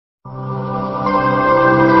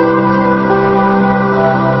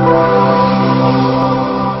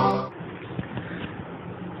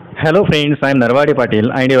Hello friends, I am Narwadi Patil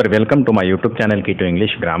and you are welcome to my YouTube channel Key to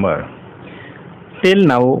English Grammar. Till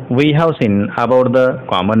now we have seen about the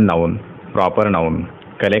common noun, proper noun,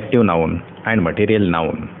 collective noun and material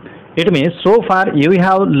noun. It means so far you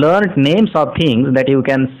have learned names of things that you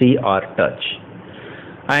can see or touch.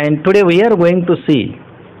 And today we are going to see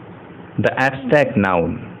the abstract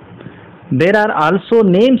noun. There are also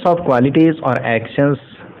names of qualities or actions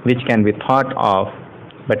which can be thought of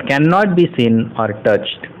but cannot be seen or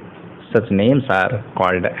touched. Such names are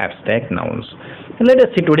called abstract nouns. Let us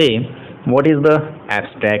see today what is the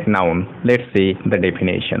abstract noun. Let's see the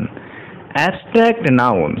definition. Abstract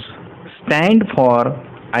nouns stand for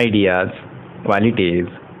ideas, qualities,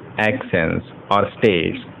 actions or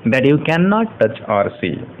states that you cannot touch or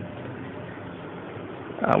see.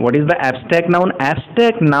 What is the abstract noun?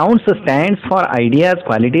 Abstract nouns stands for ideas,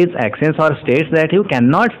 qualities, actions or states that you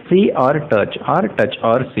cannot see or touch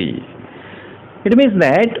or see. It means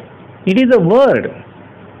that it is a word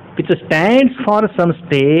which stands for some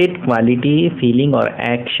state, quality, feeling or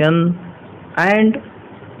action and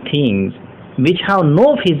things which have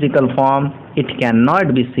no physical form. It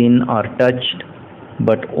cannot be seen or touched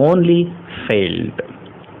but only felt.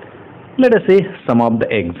 Let us see some of the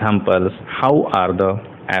examples. How are the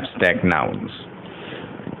abstract nouns?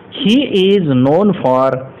 He is known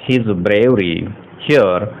for his bravery.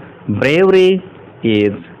 Here, bravery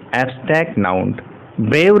is abstract noun.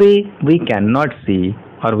 Bravery we cannot see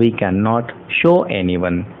or we cannot show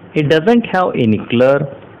anyone. It doesn't have any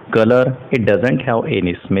color, it doesn't have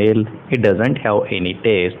any smell, it doesn't have any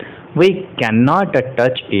taste. We cannot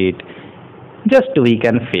touch it, just we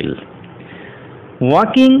can feel.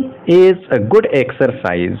 Walking is a good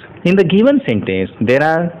exercise. In the given sentence, there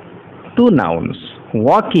are two nouns.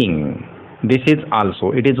 Walking, this is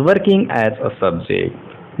also, it is working as a subject.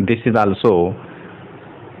 This is also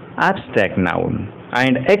abstract noun.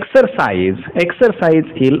 And exercise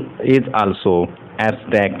is also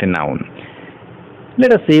abstract noun.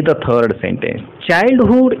 Let us see the third sentence.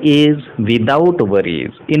 Childhood is without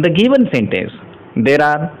worries. In the given sentence, there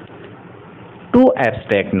are two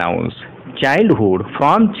abstract nouns. Childhood,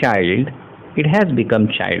 from child, it has become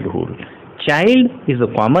childhood. Child is a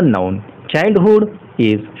common noun. Childhood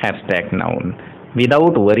is abstract noun.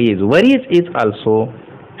 Without worries, worries is also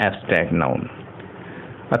abstract noun.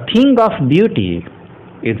 A thing of beauty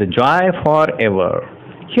is a joy forever.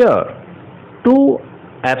 Here, two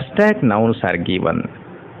abstract nouns are given.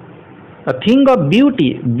 A thing of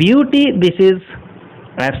beauty, this is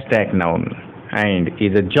abstract noun and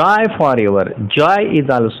is a joy forever. Joy is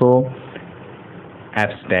also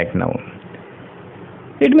abstract noun.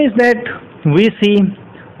 It means that we see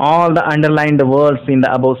all the underlined words in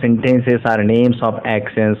the above sentences are names of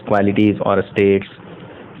actions, qualities or states.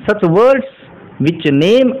 Such words which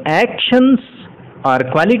name actions or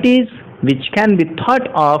qualities which can be thought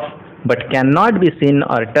of but cannot be seen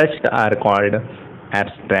or touched are called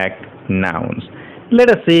abstract nouns.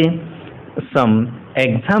 Let us see some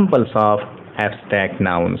examples of abstract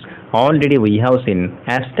nouns. Already we have seen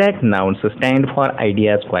abstract nouns stand for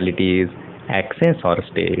ideas, qualities, actions or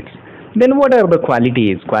states. Then what are the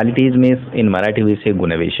qualities? Qualities means in Marathi we say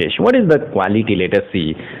gunavishesh. What is the quality? Let us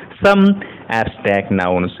see some abstract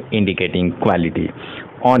nouns indicating quality.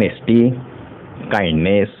 Honesty,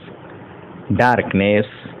 kindness, darkness,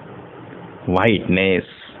 whiteness,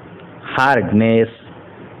 hardness,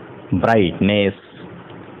 brightness,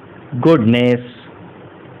 goodness,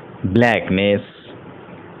 blackness,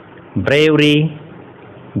 bravery,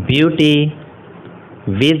 beauty,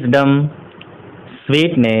 wisdom,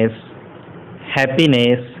 sweetness,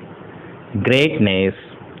 happiness, greatness,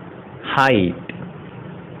 height,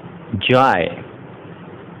 joy,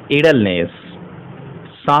 idleness,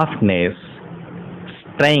 softness,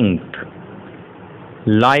 strength,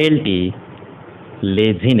 loyalty,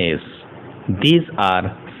 laziness. These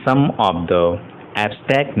are some of the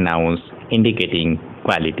abstract nouns indicating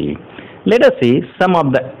quality. Let us see some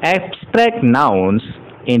of the abstract nouns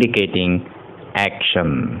indicating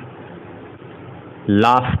action.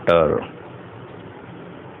 Laughter.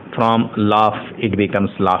 From laugh it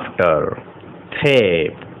becomes laughter.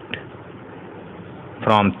 Theft.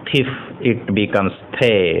 From thief it becomes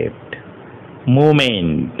theft.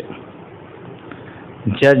 Movement,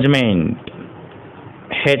 judgment,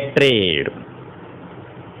 hatred,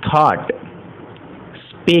 thought,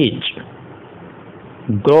 speech,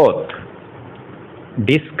 growth,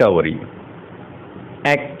 discovery,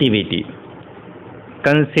 activity,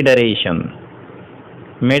 consideration,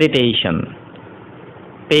 meditation,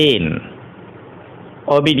 pain,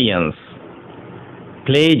 obedience,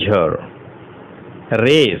 pleasure,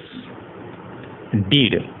 race,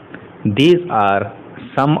 deed. These are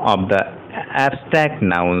some of the abstract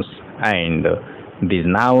nouns, and these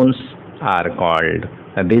nouns are called,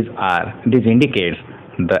 these indicates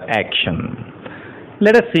the action.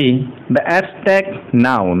 Let us see the abstract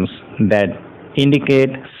nouns that indicate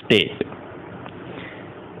state.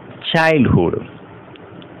 Childhood,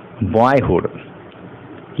 boyhood,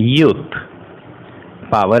 youth,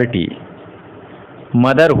 poverty,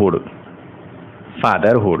 motherhood,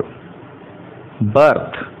 fatherhood,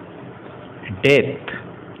 birth, death,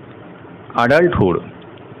 adulthood,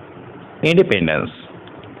 independence,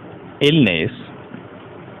 illness,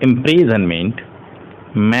 imprisonment,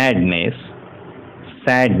 madness,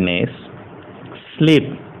 sadness, sleep,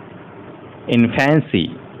 infancy,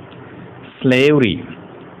 slavery,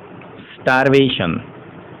 starvation,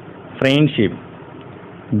 friendship,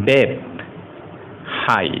 death,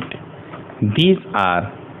 height. These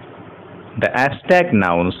are the abstract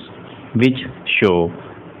nouns which show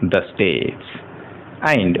the states.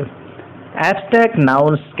 And abstract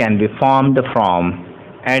nouns can be formed from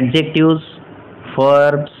adjectives,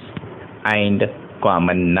 verbs, and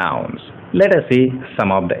common nouns. Let us see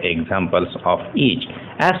some of the examples of each.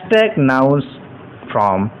 Abstract nouns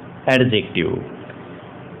from adjective.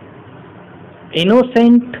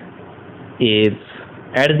 Innocent is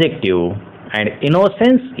adjective and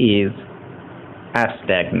innocence is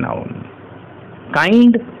abstract noun.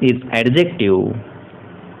 Kind is adjective.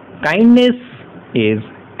 Kindness is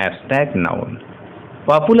abstract noun.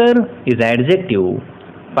 Popular is adjective.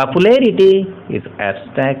 Popularity is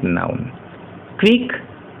abstract noun. Quick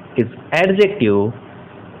is adjective.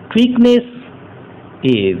 Quickness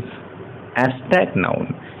is abstract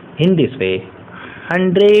noun. In this way,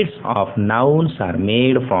 hundreds of nouns are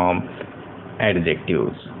made from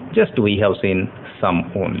adjectives. Just we have seen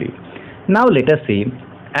some only. Now let us see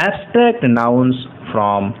abstract nouns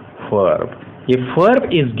from verb. If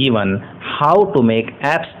verb is given, how to make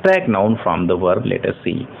abstract noun from the verb? Let us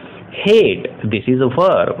see. Hate, this is a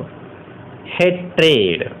verb.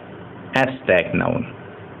 Hatred, abstract noun.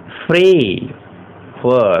 Free,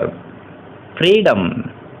 verb. Freedom,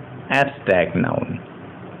 abstract noun.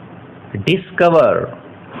 Discover,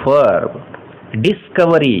 verb.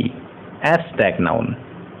 Discovery, abstract noun.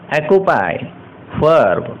 Occupy,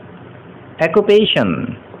 verb.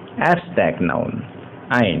 Occupation, abstract noun.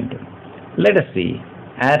 And let us see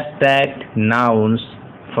abstract nouns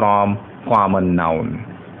from common noun.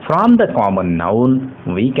 From the common noun,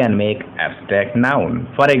 we can make abstract noun.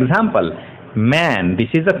 For example, man, this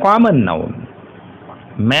is a common noun.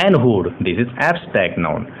 Manhood, this is abstract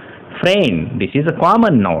noun. Friend, this is a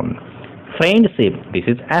common noun. Friendship, this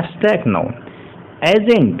is abstract noun.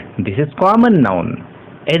 Agent, this is common noun.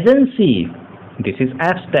 Agency, this is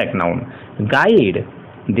abstract noun. Guide,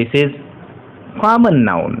 this is common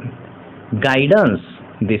noun. Guidance,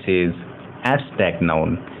 this is abstract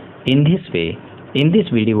noun. In this way, in this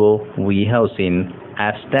video, we have seen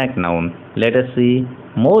abstract noun. Let us see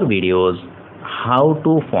more videos how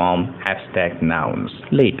to form abstract nouns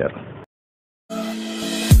later.